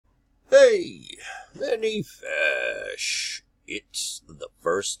Hey, many fish. It's the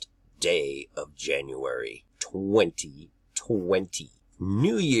first day of January 2020.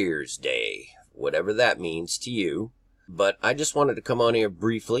 New Year's Day, whatever that means to you. But I just wanted to come on here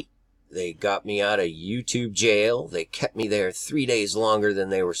briefly. They got me out of YouTube jail. They kept me there 3 days longer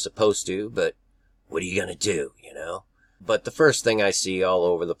than they were supposed to, but what are you gonna do, you know? But the first thing I see all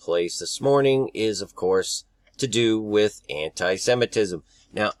over the place this morning is, of course, to do with anti-Semitism.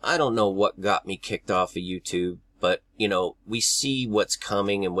 Now, I don't know what got me kicked off of YouTube, but, you know, we see what's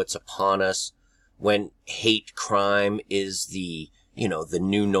coming and what's upon us when hate crime is the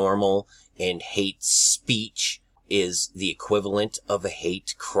new normal, and hate speech is the equivalent of a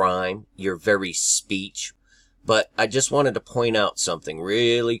hate crime, your very speech. But I just wanted to point out something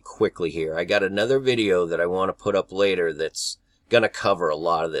really quickly here. I got another video that I want to put up later that's going to cover a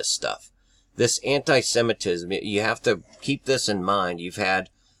lot of this stuff. This anti-Semitism, you have to keep this in mind. You've had,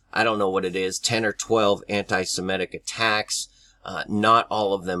 I don't know what it is, 10 or 12 anti-Semitic attacks. Not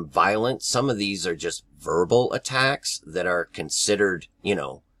all of them violent. Some of these are just verbal attacks that are considered,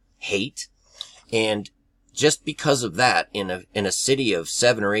 hate. And just because of that, in a city of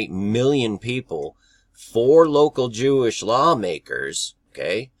 7 or 8 million people, 4 local Jewish lawmakers,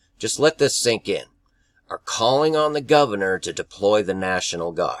 okay, just let this sink in, are calling on the governor to deploy the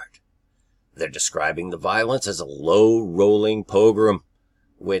National Guard. They're describing the violence as a low-rolling pogrom,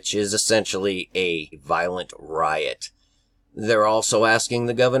 which is essentially a violent riot. They're also asking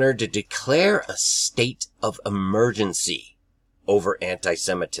the governor to declare a state of emergency over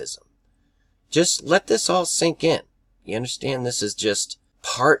anti-Semitism. Just let this all sink in. You understand? This is just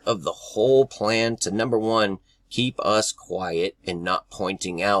part of the whole plan to, number one, keep us quiet and not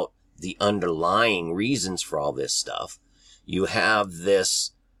pointing out the underlying reasons for all this stuff. You have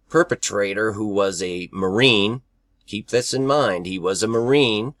this perpetrator who was a Marine. Keep this in mind. He was a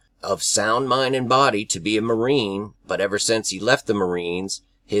Marine of sound mind and body to be a Marine, but ever since he left the Marines,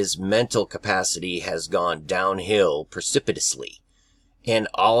 his mental capacity has gone downhill precipitously. And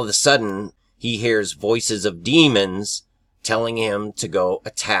all of a sudden, he hears voices of demons telling him to go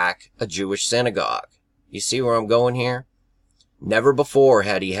attack a Jewish synagogue. You see where I'm going here? Never before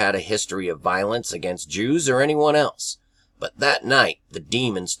had he had a history of violence against Jews or anyone else. But that night, the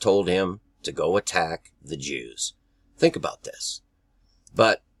demons told him to go attack the Jews. Think about this.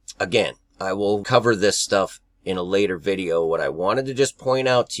 But, again, I will cover this stuff in a later video. What I wanted to just point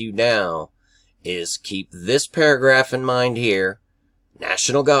out to you now is keep this paragraph in mind here.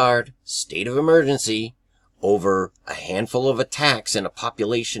 National Guard, state of emergency, over a handful of attacks in a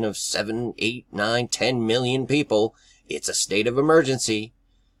population of 7, 8, 9, 10 million people. It's a state of emergency.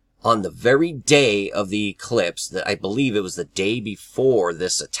 On the very day of the eclipse, that I believe it was the day before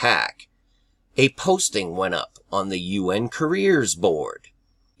this attack, a posting went up on the UN Careers Board.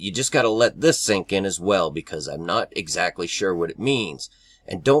 You just got to let this sink in as well, because I'm not exactly sure what it means.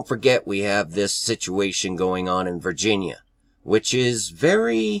 And don't forget, we have this situation going on in Virginia, which is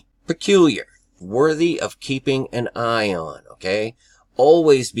very peculiar, worthy of keeping an eye on, okay?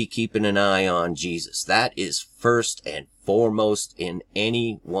 Always be keeping an eye on Jesus. That is first and foremost in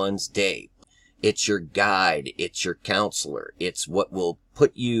anyone's day. It's your guide. It's your counselor. It's what will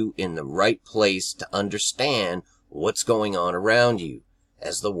put you in the right place to understand what's going on around you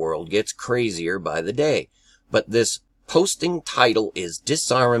as the world gets crazier by the day. But this posting title is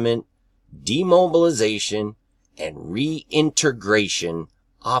Disarmament, Demobilization, and Reintegration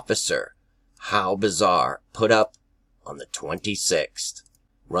Officer. How bizarre. Put up on the 26th.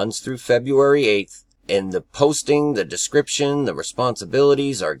 Runs through February 8th. And the posting, the description, the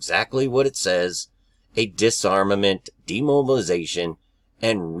responsibilities are exactly what it says. A disarmament, demobilization,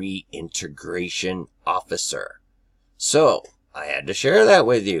 and reintegration officer. So, I had to share that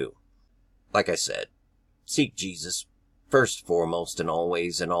with you. Like I said, seek Jesus first, foremost, and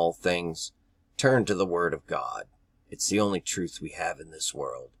always in all things. Turn to the Word of God. It's the only truth we have in this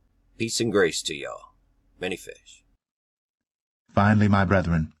world. Peace and grace to y'all. Many fish. Finally, my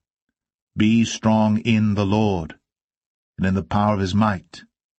brethren, be strong in the Lord, and in the power of his might.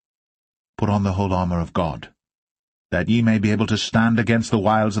 Put on the whole armor of God, that ye may be able to stand against the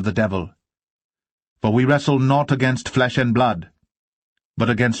wiles of the devil. For we wrestle not against flesh and blood, but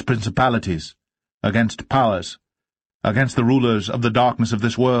against principalities, against powers, against the rulers of the darkness of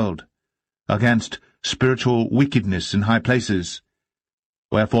this world, against spiritual wickedness in high places.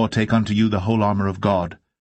 Wherefore take unto you the whole armor of God,